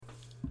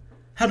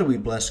How do we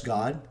bless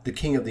God, the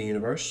King of the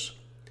universe?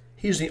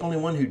 He is the only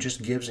one who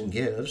just gives and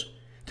gives.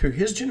 Through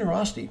his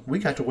generosity, we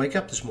got to wake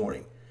up this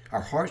morning.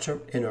 Our hearts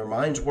and our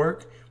minds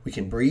work. We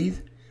can breathe.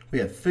 We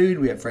have food.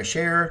 We have fresh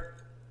air.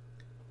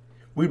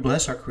 We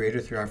bless our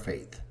Creator through our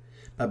faith.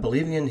 By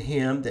believing in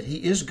him that he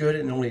is good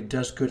and only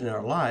does good in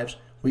our lives,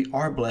 we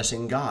are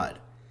blessing God.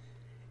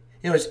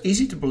 It's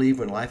easy to believe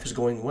when life is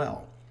going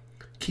well.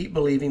 Keep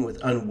believing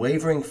with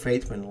unwavering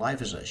faith when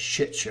life is a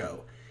shit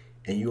show,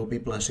 and you will be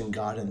blessing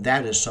God, and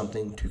that is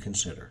something to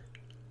consider.